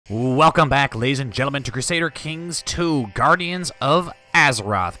Welcome back, ladies and gentlemen, to Crusader Kings 2, Guardians of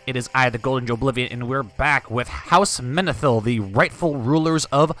Azeroth. It is I, the Golden Joeblivion, and we're back with House Menethil, the rightful rulers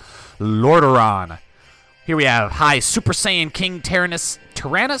of Lordaeron. Here we have High Super Saiyan King Terenas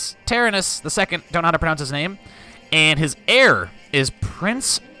the second, don't know how to pronounce his name, and his heir is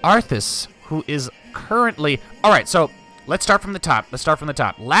Prince Arthas, who is currently... Alright, so let's start from the top.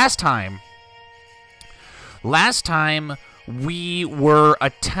 Last time, we were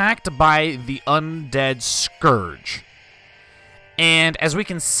attacked by the Undead Scourge. And as we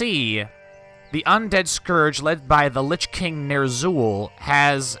can see, the Undead Scourge, led by the Lich King Ner'zhul,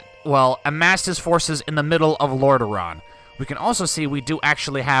 has, well, amassed his forces in the middle of Lordaeron. We can also see we do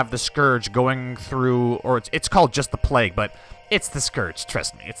actually have the Scourge going through, or it's called just the Plague, but it's the Scourge,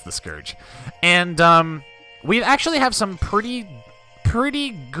 trust me, it's the Scourge. And we actually have some pretty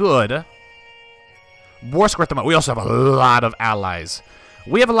good war score at the moment. We also have a lot of allies.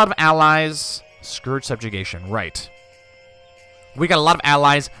 Scourge subjugation, right. We got a lot of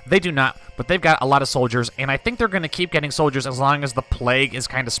allies. They do not, but they've got a lot of soldiers, and I think they're going to keep getting soldiers as long as the plague is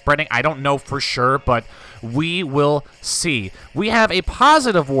kind of spreading. I don't know for sure, but we will see. We have a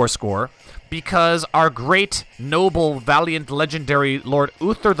positive war score because our great, noble, valiant, legendary Lord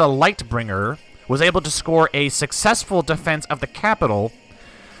Uther the Lightbringer was able to score a successful defense of the capital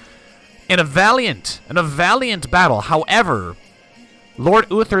in a valiant battle. However,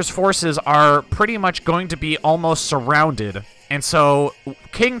 Lord Uther's forces are pretty much going to be almost surrounded, and so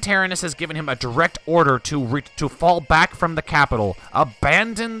King Terenas has given him a direct order to fall back from the capital,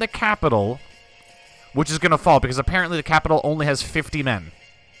 abandon the capital, which is going to fall because apparently the capital only has 50 men.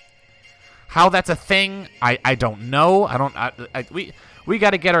 How that's a thing, I don't know. We got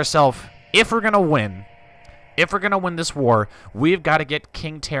to get ourselves, if we're going to win. If we're going to win this war, we've got to get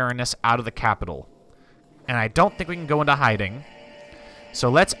King Terenas out of the capital. And I don't think we can go into hiding. So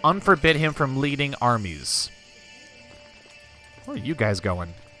let's unforbid him from leading armies. Where are you guys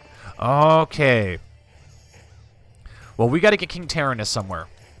going? Okay. Well, we got to get King Terenas somewhere.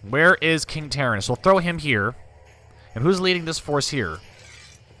 Where is King Terenas? We'll throw him here. And who's leading this force here?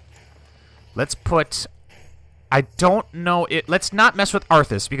 Let's put... I don't know it. Let's not mess with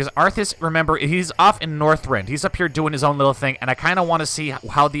Arthas, because Arthas, remember, he's off in Northrend. He's up here doing his own little thing, and I kind of want to see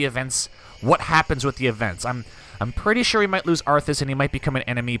how the events, what happens with the events. I'm pretty sure we might lose Arthas and he might become an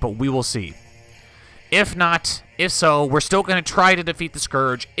enemy, but we will see. If not, if so, we're still going to try to defeat the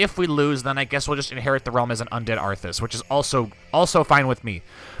Scourge. If we lose, then I guess we'll just inherit the realm as an undead Arthas, which is also fine with me.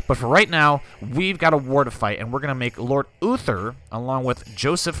 But for right now, we've got a war to fight, and we're going to make Lord Uther, along with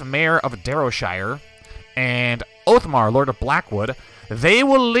Joseph, Mayor of Darrowshire, and Othmar, Lord of Blackwood, they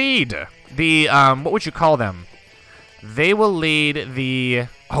will lead the, what would you call them? They will lead the...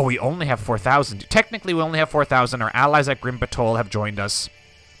 Oh, we only have 4,000. Technically, we only have 4,000. Our allies at Grim Batol have joined us.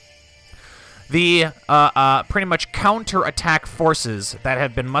 The, pretty much counter-attack forces that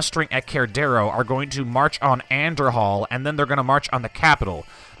have been mustering at Cardero are going to march on Anderhall, and then they're going to march on the capital.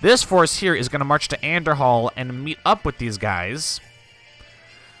 This force here is going to march to Anderhall and meet up with these guys.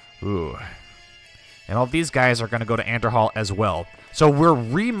 Ooh... And all these guys are going to go to Anderhall as well. So we're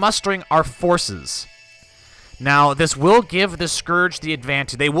remustering our forces. Now, this will give the Scourge the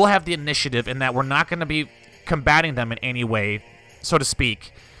advantage. They will have the initiative in that we're not going to be combating them in any way, so to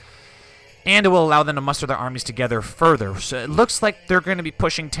speak. And it will allow them to muster their armies together further. So it looks like they're going to be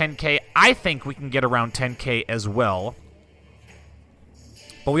pushing 10k. I think we can get around 10k as well.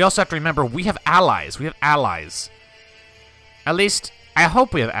 But we also have to remember, we have allies. At least, I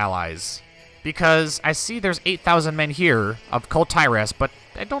hope we have allies. Because I see there's 8,000 men here of Kul Tiras, but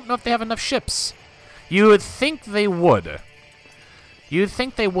I don't know if they have enough ships. You would think they would. You'd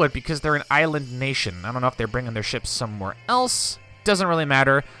think they would because they're an island nation. I don't know if they're bringing their ships somewhere else. Doesn't really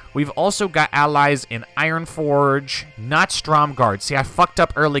matter. We've also got allies in Ironforge, not Stromgarde. See, I fucked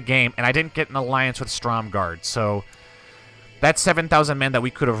up early game, and I didn't get an alliance with Stromgarde. So that's 7,000 men that we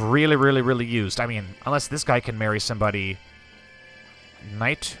could have really used. I mean, unless this guy can marry somebody...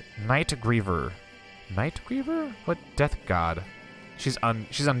 Night Griever. Night Griever? What death god? She's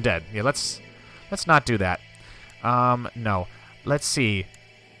undead. Yeah, let's not do that. No. Let's see.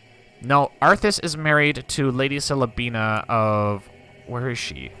 No, Arthas is married to Lady Celebina of... Where is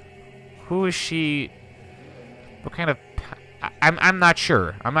she? Who is she? What kind of... I'm not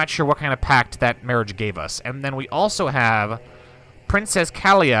sure. I'm not sure what kind of pact that marriage gave us. And then we also have Princess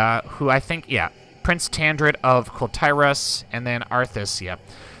Kalia, who I think... Yeah. Prince Tandred of Kul Tiras, and then Arthas, yep.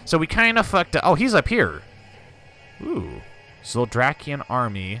 So we kind of fucked up. Oh, he's up here. Ooh. Zoldrakian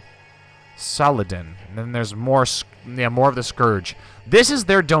army. Saladin. And then there's more of the Scourge. This is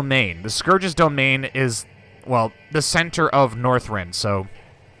their domain. The Scourge's domain is, well, the center of Northrend, so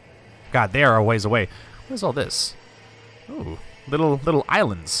God, they are a ways away. What is all this? Ooh, little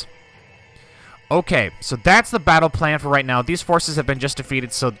islands. Okay, so that's the battle plan for right now. These forces have been just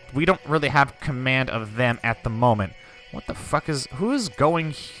defeated, so we don't really have command of them at the moment. What the fuck is... Who's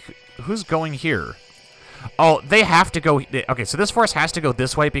going here? Oh, they have to go... Okay, so this force has to go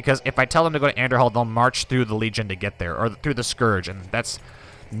this way, because if I tell them to go to Anderhall, they'll march through the Legion to get there, or through the Scourge, and that's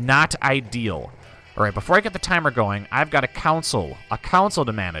not ideal. Alright, before I get the timer going, I've got a council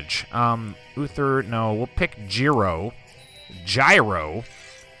to manage. Uther, no, we'll pick Gyro,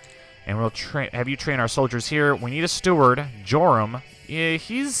 and we'll have you train our soldiers here. We need a steward, Joram. Yeah,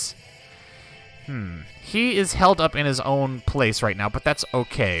 he's... He is held up in his own place right now, but that's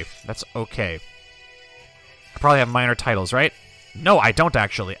okay. That's okay. I probably have minor titles, right? No, I don't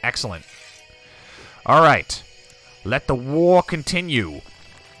actually. Excellent. Alright. Let the war continue.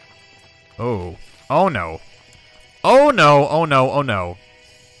 Oh. Oh no. Oh no, oh no, oh no.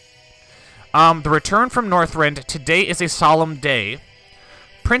 The return from Northrend. Today is a solemn day.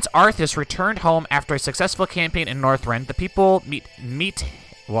 Prince Arthas returned home after a successful campaign in Northrend. The people meet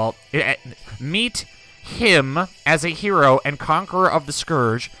him as a hero and conqueror of the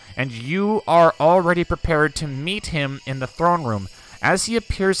Scourge, and you are already prepared to meet him in the throne room. As he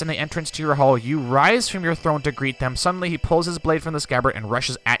appears in the entrance to your hall, you rise from your throne to greet them. Suddenly, he pulls his blade from the scabbard and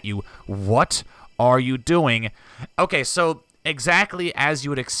rushes at you. What are you doing? Okay, so exactly as you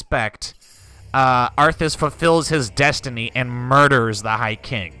would expect, Arthas fulfills his destiny and murders the High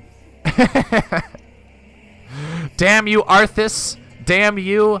King. Damn you, Arthas! Damn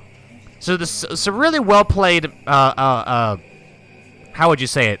you! So really well played. How would you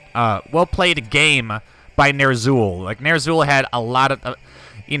say it? Well played game by Ner'zhul. Like Ner'zhul had a lot of,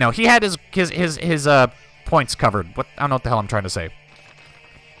 you know, he had his points covered. I don't know what the hell I'm trying to say.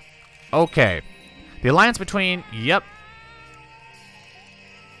 Okay, the alliance between. Yep.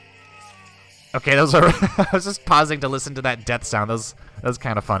 Okay, those are... I was just pausing to listen to that death sound. That was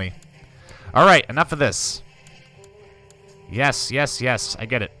kind of funny. Alright, enough of this. Yes, yes, yes, I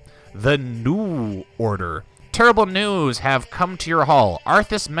get it. The New Order. Terrible news have come to your hall.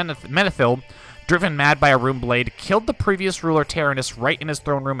 Arthas Menethil, driven mad by a rune blade, killed the previous ruler Terenas right in his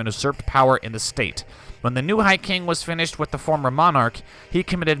throne room and usurped power in the state. When the new High King was finished with the former monarch, he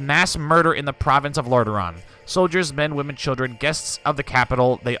committed mass murder in the province of Lordaeron. Soldiers, men, women, children, guests of the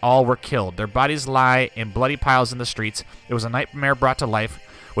capital, they all were killed. Their bodies lie in bloody piles in the streets. It was a nightmare brought to life,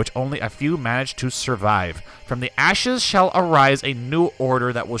 which only a few managed to survive. From the ashes shall arise a new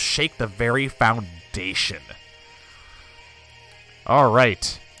order that will shake the very foundation.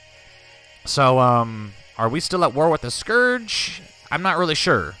 Alright. So, are we still at war with the Scourge? I'm not really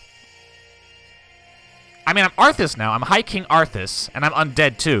sure. I mean, I'm Arthas now. I'm High King Arthas, and I'm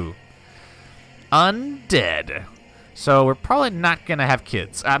undead too. Undead. So we're probably not going to have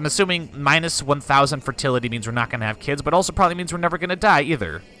kids. I'm assuming minus 1,000 fertility means we're not going to have kids, but also probably means we're never going to die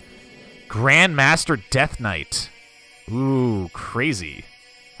either. Grandmaster Death Knight. Ooh, crazy.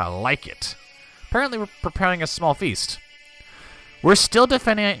 I like it. Apparently we're preparing a small feast. We're still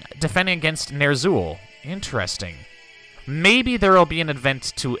defending against Ner'zhul. Interesting. Maybe there will be an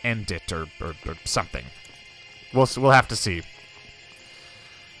event to end it or something. We'll have to see.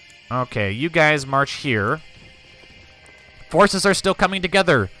 Okay, you guys march here. Forces are still coming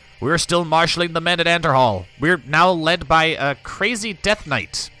together. We're still marshalling the men at Anderhall. We're now led by a crazy Death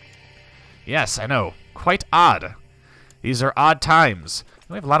Knight. Yes, I know. Quite odd. These are odd times.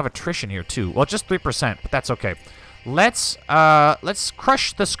 We have a lot of attrition here too. Well, just 3%, but that's okay. Let's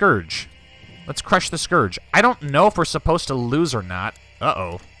crush the Scourge. Let's crush the Scourge. I don't know if we're supposed to lose or not.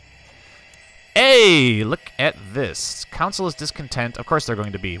 Uh-oh. Hey, look at this. Council is discontent. Of course they're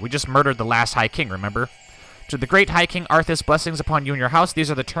going to be. We just murdered the last High King, remember? To the great High King Arthas, blessings upon you and your house. These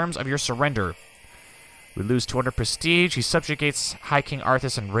are the terms of your surrender. We lose 200 prestige. He subjugates High King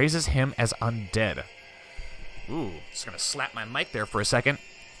Arthas and raises him as undead. Ooh, just gonna slap my mic there for a second.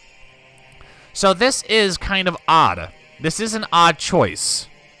 So this is kind of odd. This is an odd choice.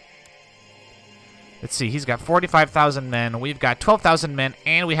 Let's see, he's got 45,000 men, we've got 12,000 men,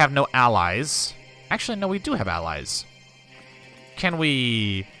 and we have no allies. Actually, no, we do have allies. Can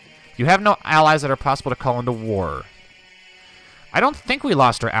we... You have no allies that are possible to call into war. I don't think we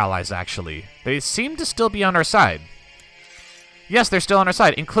lost our allies, actually. They seem to still be on our side. Yes, they're still on our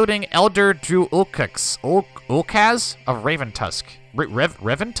side, including Elder Drew Ulkaz of Raventusk.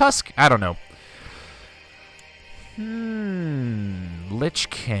 Raventusk? I don't know. Lich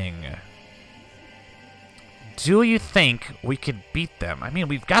King. Do you think we could beat them? I mean,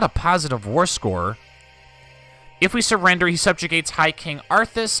 we've got a positive war score. If we surrender, he subjugates High King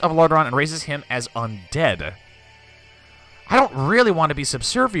Arthas of Lordaeron and raises him as undead. I don't really want to be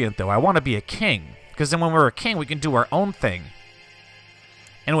subservient, though. I want to be a king. Because then when we're a king, we can do our own thing.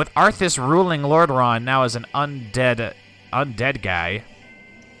 And with Arthas ruling Lordaeron now as an undead guy.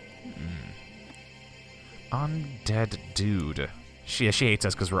 Undead dude. She hates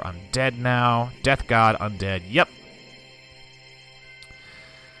us because we're undead now. Death god, undead. Yep.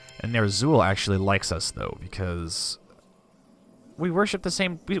 And Ner'zhul actually likes us, though, because we worship the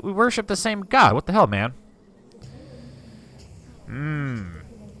same god. What the hell, man?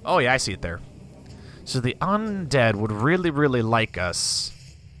 Oh, yeah, I see it there. So the undead would really, really like us,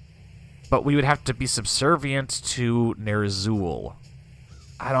 but we would have to be subservient to Ner'zhul.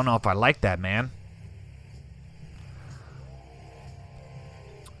 I don't know if I like that, man.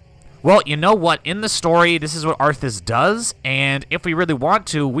 Well, you know what? In the story, this is what Arthas does, and if we really want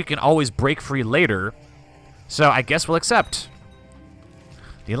to, we can always break free later. So I guess we'll accept.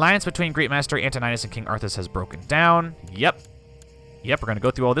 The alliance between Great Master Antoninus and King Arthas has broken down. Yep. Yep, we're going to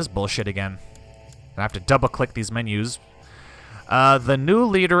go through all this bullshit again. I have to double-click these menus. The new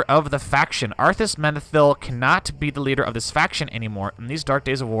leader of the faction. Arthas Menethil cannot be the leader of this faction anymore. In these dark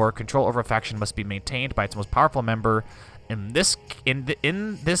days of war, control over a faction must be maintained by its most powerful member. In this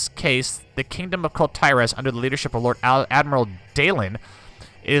case, the Kingdom of Terenas, under the leadership of Lord Admiral Dalen,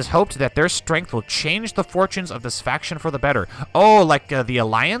 it is hoped that their strength will change the fortunes of this faction for the better. Oh, like the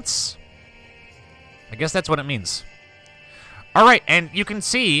Alliance? I guess that's what it means. All right, and you can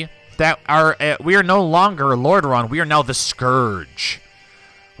see that we are no longer Lordaeron. We are now the Scourge.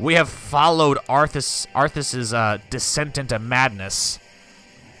 We have followed Arthas's descent into madness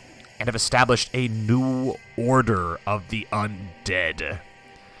and have established a new order of the undead.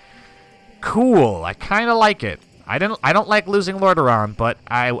 Cool. I kind of like it. I don't like losing Lordaeron, but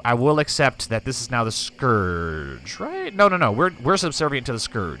I will accept that this is now the Scourge, right? No. We're subservient to the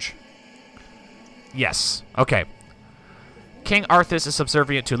Scourge. Yes. Okay. King Arthas is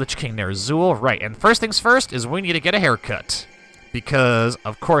subservient to Lich King Ner'zhul. Right, and first things first is we need to get a haircut. Because,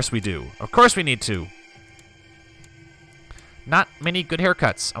 of course we do. Of course we need to. Not many good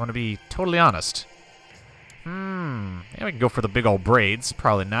haircuts, I'm going to be totally honest. Yeah, we can go for the big old braids.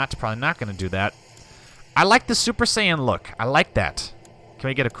 Probably not. Probably not going to do that. I like the Super Saiyan look. I like that. Can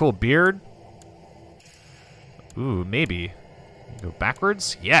we get a cool beard? Ooh, maybe. Go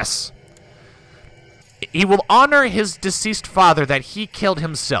backwards? Yes. He will honor his deceased father that he killed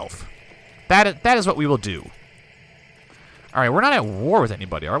himself. That is what we will do. Alright, we're not at war with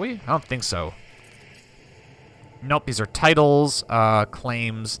anybody, are we? I don't think so. Nope, these are titles,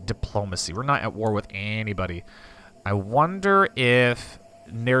 claims, diplomacy. We're not at war with anybody. I wonder if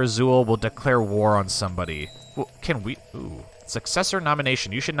Ner'zhul will declare war on somebody. Well, can we? Ooh. Successor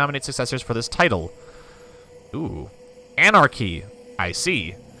nomination. You should nominate successors for this title. Ooh. Anarchy. I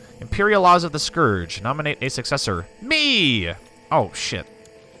see. Imperial Laws of the Scourge. Nominate a successor. Me! Oh, shit.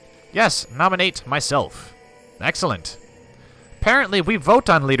 Yes, nominate myself. Excellent. Apparently, we vote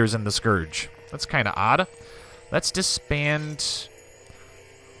on leaders in the Scourge. That's kind of odd. Let's disband.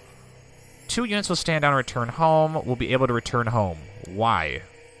 2 units will stand down and return home. We'll be able to return home. Why?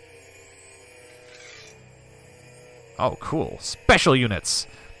 Oh, cool. Special units.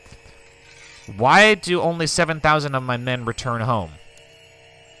 Why do only 7,000 of my men return home?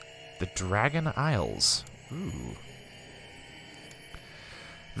 The Dragon Isles. Ooh.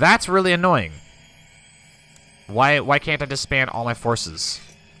 That's really annoying. Why can't I disband all my forces?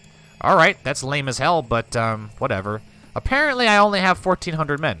 Alright, that's lame as hell, but whatever. Apparently I only have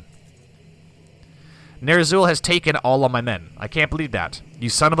 1,400 men. Ner'zhul has taken all of my men. I can't believe that. You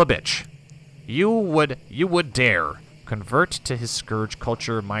son of a bitch. You would dare. Convert to his Scourge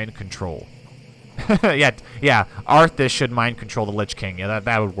culture, mind control. yeah, Arthas should mind control the Lich King. Yeah,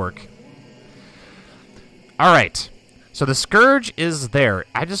 that would work. Alright. So the Scourge is there.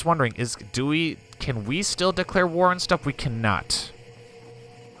 I'm just wondering, can we still declare war and stuff? We cannot.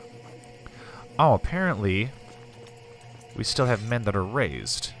 Oh, apparently we still have men that are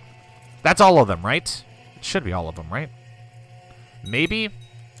raised. That's all of them, right? It should be all of them, right? Maybe?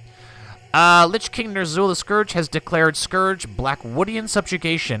 Lich King Ner'zhul the Scourge has declared Scourge Blackwoodian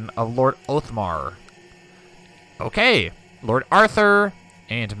subjugation of Lord Othmar. Okay. Lord Arthur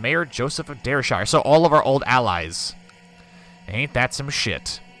and Mayor Joseph of Dareshire. So all of our old allies. Ain't that some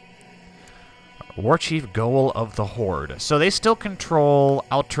shit? War Chief Goal of the Horde. So they still control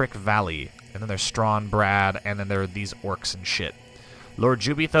Altric Valley. And then there's Strawn Brad. And then there are these orcs and shit. Lord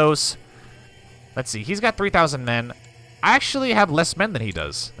Jubithos. Let's see. He's got 3,000 men. I actually have less men than he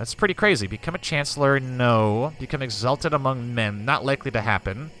does. That's pretty crazy. Become a Chancellor? No. Become Exalted among men? Not likely to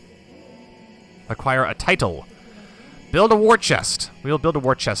happen. Acquire a title. Build a war chest. We will build a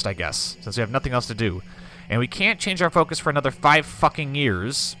war chest, I guess, since we have nothing else to do. And we can't change our focus for another 5 fucking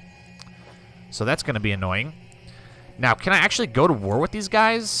years. So that's going to be annoying. Now, can I actually go to war with these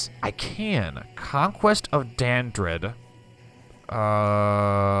guys? I can. Conquest of Dandred.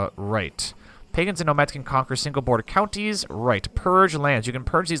 Right. Pagans and nomads can conquer single border counties. Right. Purge lands. You can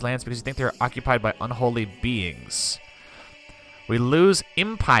purge these lands because you think they're occupied by unholy beings. We lose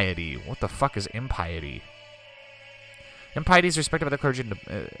impiety. What the fuck is impiety? Impiety is respected by the clergy.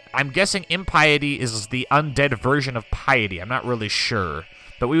 I'm guessing impiety is the undead version of piety. I'm not really sure.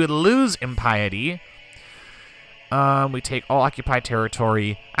 But we would lose impiety. We take all occupied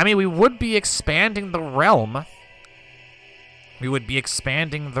territory. I mean, we would be expanding the realm. We would be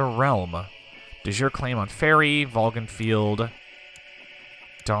expanding the realm. De jure claim on Ferry, Volgenfield,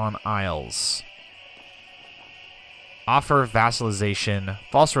 Dawn Isles. Offer vassalization,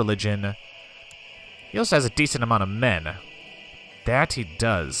 false religion. He also has a decent amount of men. That he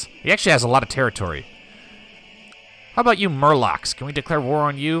does. He actually has a lot of territory. How about you, Murlocs? Can we declare war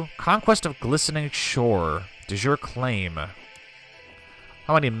on you? Conquest of Glistening Shore. De jure claim.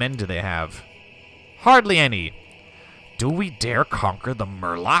 How many men do they have? Hardly any. Do we dare conquer the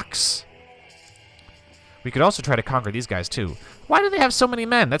Murlocs? We could also try to conquer these guys, too. Why do they have so many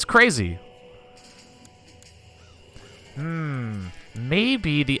men? That's crazy.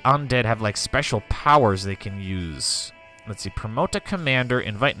 Maybe the undead have, like, special powers they can use. Let's see. Promote a commander.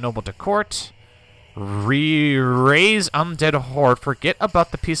 Invite noble to court. Raise undead horde. Forget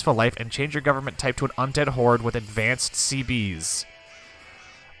about the peaceful life and change your government type to an undead horde with advanced CBs.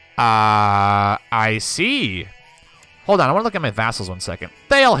 I see. Hold on, I want to look at my vassals 1 second.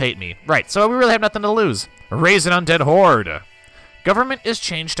 They all hate me. Right, so we really have nothing to lose. Raise an undead horde. Government is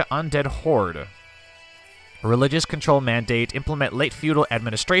changed to undead horde. Religious control mandate. Implement late feudal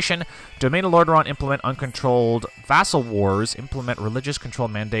administration. Domain of Lordaeron. Implement uncontrolled vassal wars. Implement religious control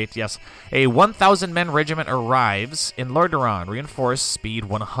mandate. Yes. A 1,000 men regiment arrives in Lordaeron. Reinforce speed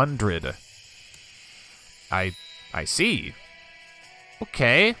 100. I see.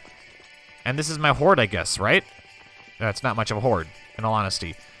 Okay. And this is my horde, I guess, right? That's not much of a horde, in all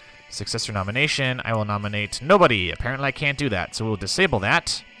honesty. Successor nomination. I will nominate nobody. Apparently I can't do that, so we'll disable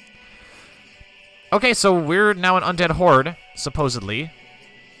that. Okay, so we're now an undead horde, supposedly.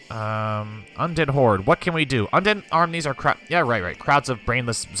 Undead horde. What can we do? Undead armies are yeah, right. Crowds of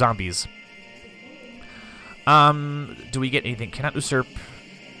brainless zombies. Do we get anything? Cannot usurp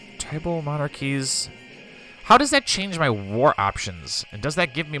tribal monarchies. How does that change my war options? And does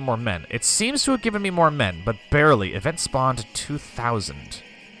that give me more men? It seems to have given me more men, but barely. Event spawned 2,000.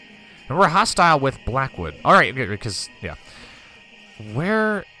 And we're hostile with Blackwood. Alright, because, yeah.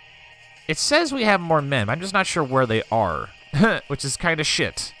 Where... It says we have more men, but I'm just not sure where they are. Which is kind of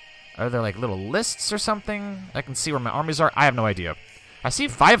shit. Are there, like, little lists or something? I can see where my armies are? I have no idea. I see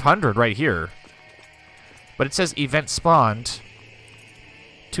 500 right here. But it says event spawned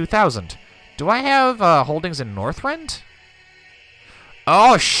 2,000. Do I have holdings in Northrend?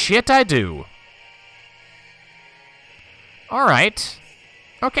 Oh, shit, I do. Alright.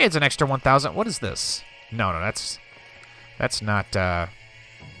 Okay, it's an extra 1,000. What is this? No, that's not,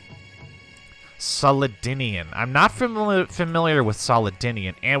 Solidinian. I'm not familiar with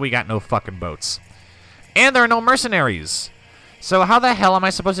Solidinian, and we got no fucking boats. And there are no mercenaries. So how the hell am I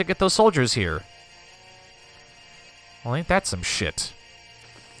supposed to get those soldiers here? Well, ain't that some shit?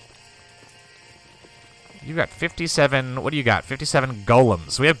 You got 57... What do you got? 57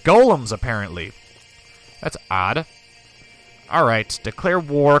 golems. We have golems, apparently. That's odd. Alright. Declare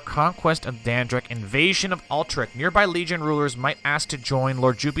war. Conquest of Dandrek. Invasion of Altric. Nearby legion rulers might ask to join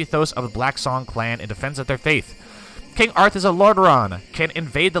Lord Jubithos of the Black Song clan in defense of their faith. King Arthas of Lordaeron can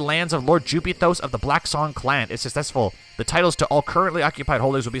invade the lands of Lord Jubithos of the Black Song clan. If successful, the titles to all currently occupied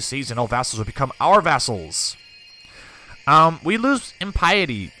holdings will be seized and all vassals will become our vassals. We lose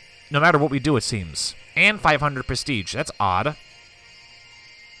impiety no matter what we do, it seems. And 500 prestige. That's odd.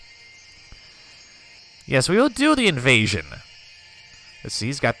 Yes, we will do the invasion. Let's see,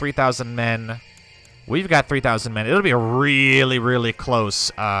 he's got 3,000 men. We've got 3,000 men. It'll be a really, really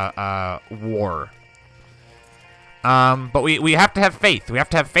close war. But we have to have faith. We have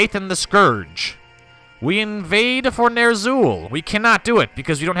to have faith in the Scourge. We invade for Ner'zhul. We cannot do it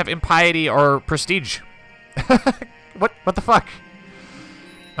because we don't have impiety or prestige. What the fuck?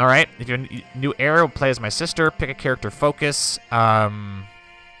 Alright, if you're a new era, play as my sister. Pick a character focus.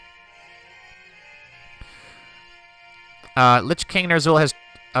 Lich King Ner'zhul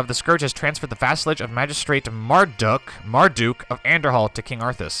of the Scourge has transferred the vassalage of Magistrate Marduk of Anderhall to King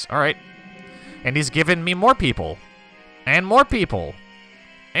Arthas. Alright. And he's given me more people. And more people.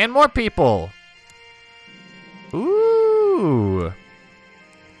 And more people. Ooh.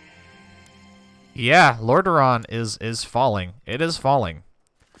 Yeah, Lordaeron is falling. It is falling.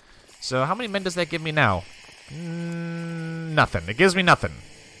 So how many men does that give me now? Nothing. It gives me nothing.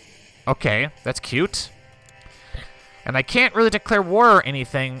 Okay, that's cute. And I can't really declare war or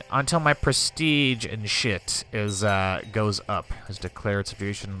anything until my prestige and shit is goes up. Has declared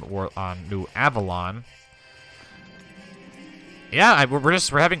situation war on New Avalon. Yeah, we're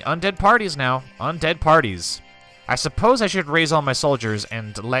having undead parties now. Undead parties. I suppose I should raise all my soldiers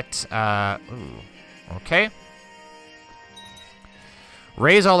and let okay.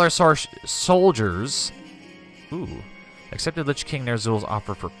 Raise all our soldiers. Ooh. Accepted Lich King Nerzul's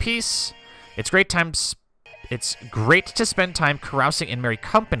offer for peace. It's great to spend time carousing in merry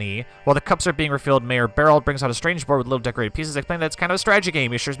company while the cups are being refilled. Mayor Beryl brings out a strange board with little decorated pieces. Explain that it's kind of a strategy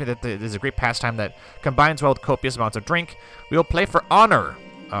game. He assures me that it is a great pastime that combines well with copious amounts of drink. We will play for honor.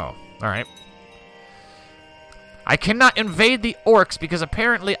 Oh, all right. I cannot invade the orcs because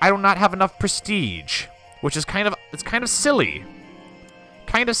apparently I do not have enough prestige, which is kind of silly.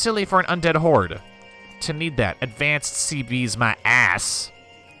 Kind of silly for an undead horde to need that. Advanced CB's my ass.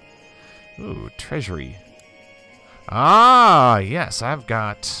 Ooh, treasury. Ah, yes, I've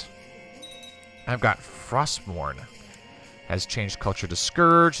got Frostmourne. Has changed culture to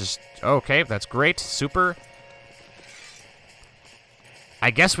Scourge. Okay, that's great. Super. I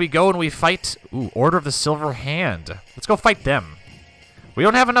guess we go and we fight... Ooh, Order of the Silver Hand. Let's go fight them. We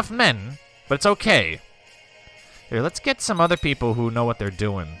don't have enough men, but it's okay. Here, let's get some other people who know what they're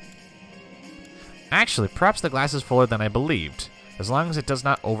doing. Actually, perhaps the glass is fuller than I believed, as long as it does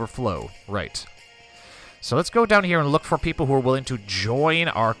not overflow. Right. So let's go down here and look for people who are willing to join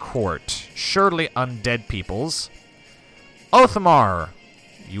our court. Surely undead peoples. Othamar,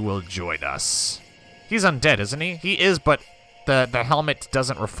 you will join us. He's undead, isn't he? He is, but the helmet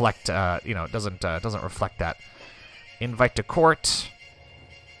doesn't reflect. Doesn't reflect that. Invite to court.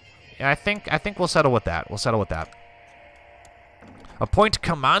 Yeah, I think we'll settle with that. We'll settle with that. Appoint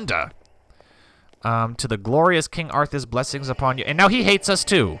commander. To the glorious King Arthur's blessings upon you. And now he hates us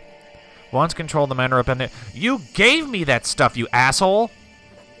too. Once control the manor up in there. You gave me that stuff, you asshole!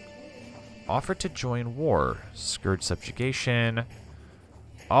 Offer to join war. Scourge subjugation.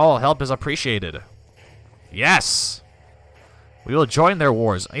 All help is appreciated. Yes! We will join their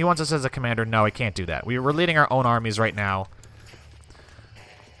wars. He wants us as a commander. No, I can't do that. We're leading our own armies right now.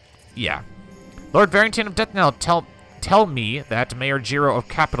 Yeah. Lord Barrington of Deathnell, tell me that Mayor Giro of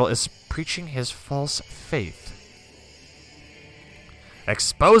Captial is preaching his false faith.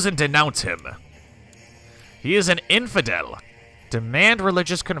 Expose and denounce him. He is an infidel. Demand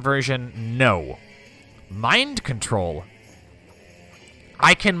religious conversion. No. Mind control.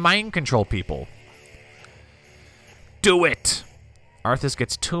 I can mind control people. Do it. Arthas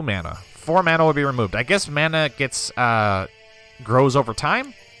gets 2 mana. 4 mana will be removed. I guess mana gets grows over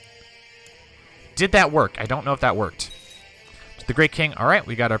time. Did that work? I don't know if that worked. To the Great King. All right,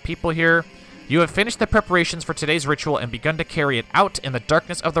 we got our people here. You have finished the preparations for today's ritual and begun to carry it out. In the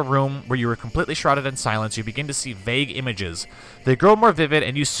darkness of the room where you were completely shrouded in silence, you begin to see vague images. They grow more vivid,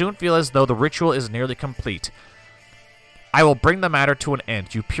 and you soon feel as though the ritual is nearly complete. I will bring the matter to an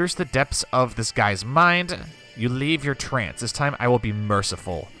end. You pierce the depths of this guy's mind. You leave your trance. This time I will be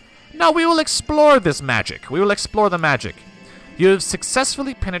merciful. Now we will explore this magic. We will explore the magic. You have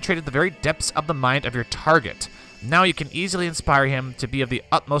successfully penetrated the very depths of the mind of your target. Now you can easily inspire him to be of the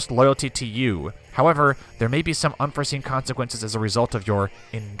utmost loyalty to you. However, there may be some unforeseen consequences as a result of your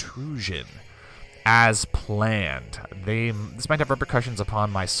intrusion. As planned. This might have repercussions upon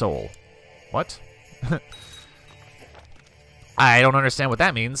my soul. What? I don't understand what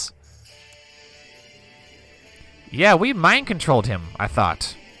that means. Yeah, we mind-controlled him, I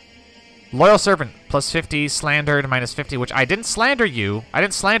thought. Loyal servant, plus 50, slandered, minus 50, which I didn't slander you. I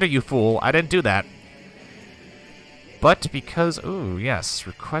didn't slander you, fool. I didn't do that. But because, ooh, yes,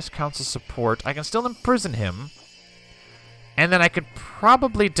 request council support, I can still imprison him. And then I could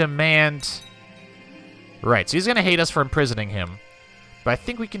probably demand... Right, so he's going to hate us for imprisoning him. But I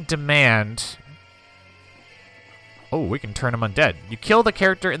think we can demand... Oh, we can turn him undead. You kill the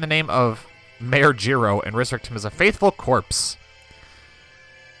character in the name of Mayor Giro and resurrect him as a faithful corpse.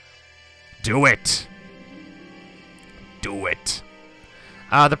 Do it. Do it.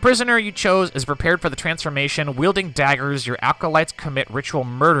 The prisoner you chose is prepared for the transformation. Wielding daggers, your acolytes commit ritual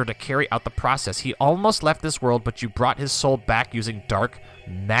murder to carry out the process. He almost left this world, but you brought his soul back using dark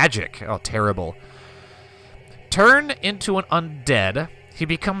magic. Oh, terrible. Turn into an undead. He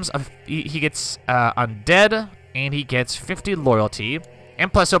becomes he gets undead, and he gets 50 loyalty.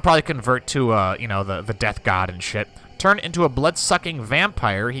 And plus, he'll probably convert to, you know, the death god and shit. Turn into a blood-sucking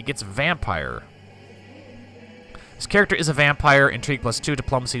vampire. He gets vampire. His character is a vampire. Intrigue +2,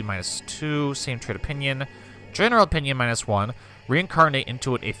 diplomacy -2, same trait opinion. General opinion -1. Reincarnate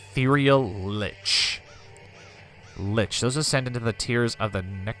into an ethereal lich. Those ascend into the tiers of the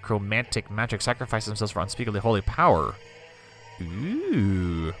necromantic magic sacrifice themselves for unspeakably holy power.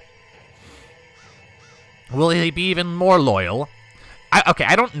 Ooh. Will he be even more loyal? Okay,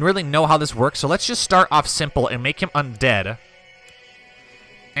 I don't really know how this works, so let's just start off simple and make him undead.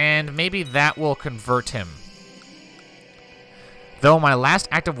 And maybe that will convert him. Though my last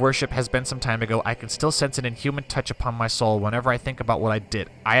act of worship has been some time ago, I can still sense an inhuman touch upon my soul whenever I think about what I did.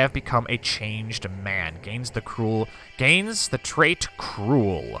 I have become a changed man. Gains the trait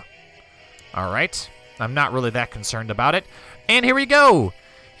cruel. Alright. I'm not really that concerned about it. And here we go!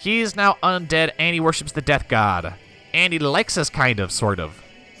 He's now undead and he worships the death god. And he likes us kind of, sort of.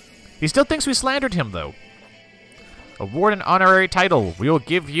 He still thinks we slandered him, though. Award an honorary title. We will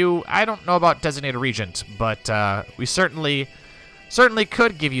give you, I don't know about designated regent, but we certainly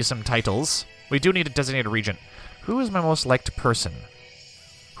could give you some titles. We do need a designated regent. Who is my most liked person?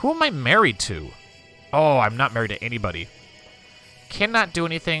 Who am I married to? Oh, I'm not married to anybody. Cannot do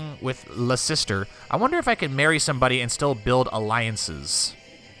anything with La Sister. I wonder if I could marry somebody and still build alliances.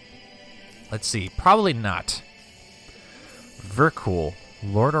 Let's see. Probably not. Virkul.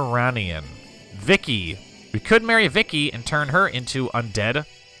 Lordaeron. Vicky. We could marry Vicky and turn her into undead.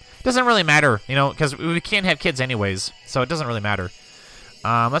 Doesn't really matter, you know, because we can't have kids anyways, so it doesn't really matter.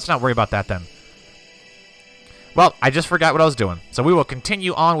 Let's not worry about that then. Well, I just forgot what I was doing. So we will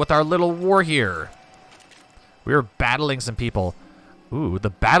continue on with our little war here. We're battling some people. Ooh, the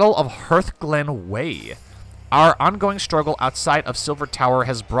Battle of Hearthglen Way. Our ongoing struggle outside of Silver Tower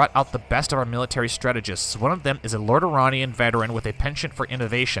has brought out the best of our military strategists. One of them is a Lordaeronian veteran with a penchant for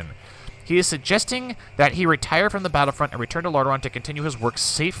innovation. He is suggesting that he retire from the battlefront and return to Lordaeron to continue his work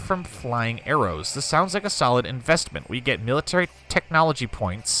safe from flying arrows. This sounds like a solid investment. We get military technology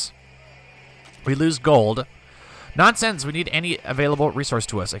points. We lose gold. Nonsense, we need any available resource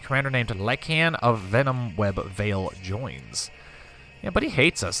to us. A commander named Lycan of Venomweb Vale joins. Yeah, but he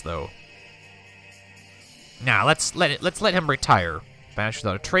hates us, though. Now, let's let him retire. Banish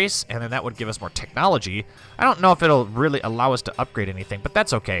without a trace, and then that would give us more technology. I don't know if it'll really allow us to upgrade anything, but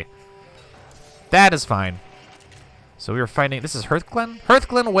that's okay. That is fine. So we were fighting... This is Hearthglen?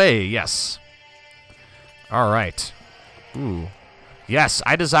 Hearthglen Way, yes. Alright. Ooh. Yes,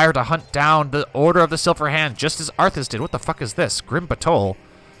 I desire to hunt down the Order of the Silver Hand, just as Arthas did. What the fuck is this? Grim Batol.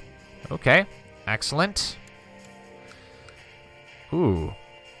 Okay. Excellent. Ooh.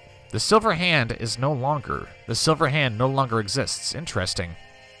 The Silver Hand is no longer. The Silver Hand no longer exists. Interesting.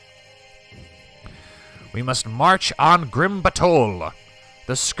 We must march on Grim Batol.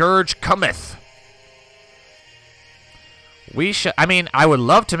 The Scourge cometh. I mean, I would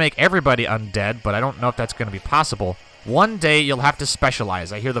love to make everybody undead, but I don't know if that's going to be possible. One day, you'll have to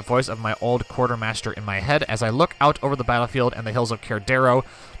specialize. I hear the voice of my old quartermaster in my head as I look out over the battlefield and the hills of Cardero.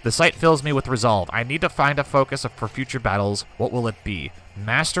 The sight fills me with resolve. I need to find a focus for future battles. What will it be?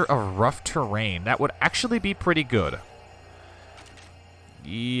 Master of Rough Terrain. That would actually be pretty good.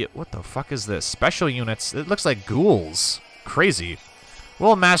 Yeah, what the fuck is this? Special units. It looks like ghouls. Crazy.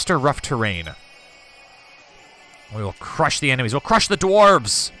 We'll master Rough Terrain. We will crush the enemies. We'll crush the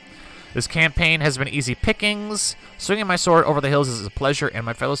dwarves. This campaign has been easy pickings. Swinging my sword over the hills is a pleasure, and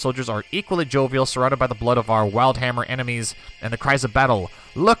my fellow soldiers are equally jovial, surrounded by the blood of our Wildhammer enemies and the cries of battle.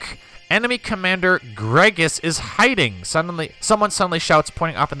 Look! Enemy Commander Gregus is hiding! Someone suddenly shouts,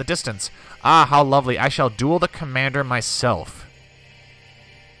 pointing off in the distance. Ah, how lovely. I shall duel the commander myself.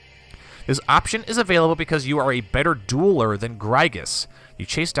 This option is available because you are a better dueler than Gregus. You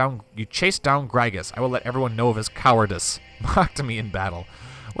chase down Gregus. I will let everyone know of his cowardice. Mocked me in battle.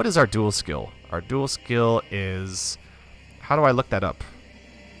 What is our duel skill? Our duel skill is... How do I look that up?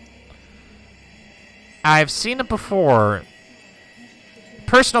 I've seen it before.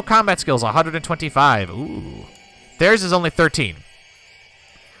 Personal combat skills, 125. Ooh. Theirs is only 13.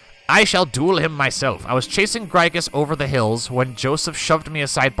 I shall duel him myself. I was chasing Gregus over the hills when Joseph shoved me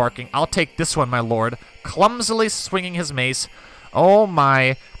aside, barking, "I'll take this one, my lord," clumsily swinging his mace. Oh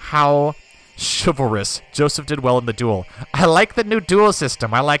my, how chivalrous. Joseph did well in the duel. I like the new duel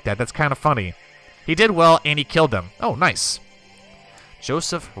system. I like that. That's kind of funny. He did well, and he killed them. Oh, nice.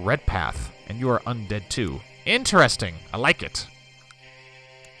 Joseph Redpath, and you are undead too. Interesting. I like it.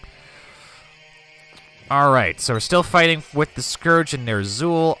 Alright, so we're still fighting with the Scourge and their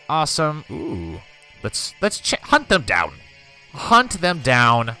Zool. Awesome. Ooh. Let's hunt them down. Hunt them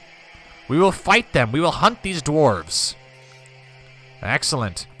down. We will fight them. We will hunt these dwarves.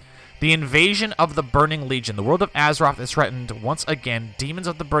 Excellent. The invasion of the Burning Legion. The world of Azeroth is threatened once again. Demons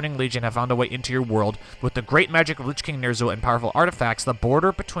of the Burning Legion have found a way into your world. With the great magic of Lich King Ner'zhul and powerful artifacts, the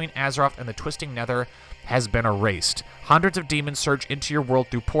border between Azeroth and the Twisting Nether has been erased. Hundreds of demons surge into your world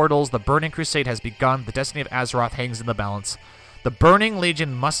through portals. The Burning Crusade has begun. The destiny of Azeroth hangs in the balance. The Burning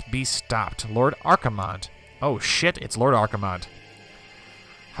Legion must be stopped. Lord Archimonde. Oh shit, it's Lord Archimonde.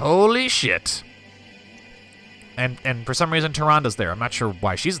 Holy shit. And for some reason, Tyranda's there. I'm not sure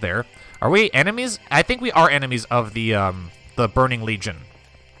why she's there. Are we enemies? I think we are enemies of the Burning Legion.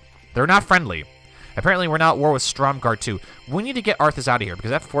 They're not friendly. Apparently, we're not at war with Stromgarde, too. We need to get Arthas out of here, because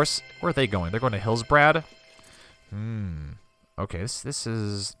that force... Where are they going? They're going to Hillsbrad? Okay, this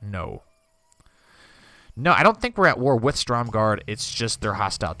is... No. No, I don't think we're at war with Stromgarde. It's just they're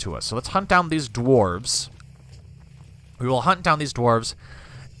hostile to us. So let's hunt down these dwarves. We will hunt down these dwarves.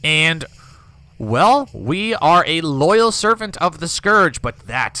 And... Well, we are a loyal servant of the Scourge, but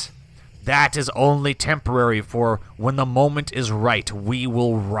that is only temporary, for when the moment is right, we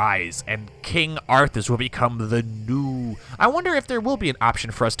will rise, and King Arthas will become the new... I wonder if there will be an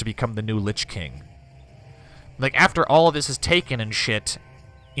option for us to become the new Lich King. Like, after all of this is taken and shit,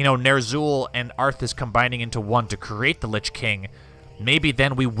 you know, Ner'zhul and Arthas combining into one to create the Lich King, maybe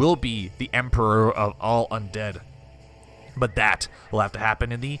then we will be the Emperor of all undead. But that will have to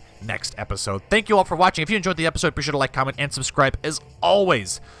happen in the next episode. Thank you all for watching. If you enjoyed the episode, be sure to like, comment, and subscribe. As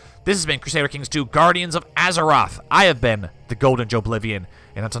always, this has been Crusader Kings 2, Guardians of Azeroth. I have been the Golden Joeblivion,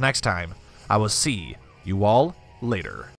 and until next time, I will see you all later.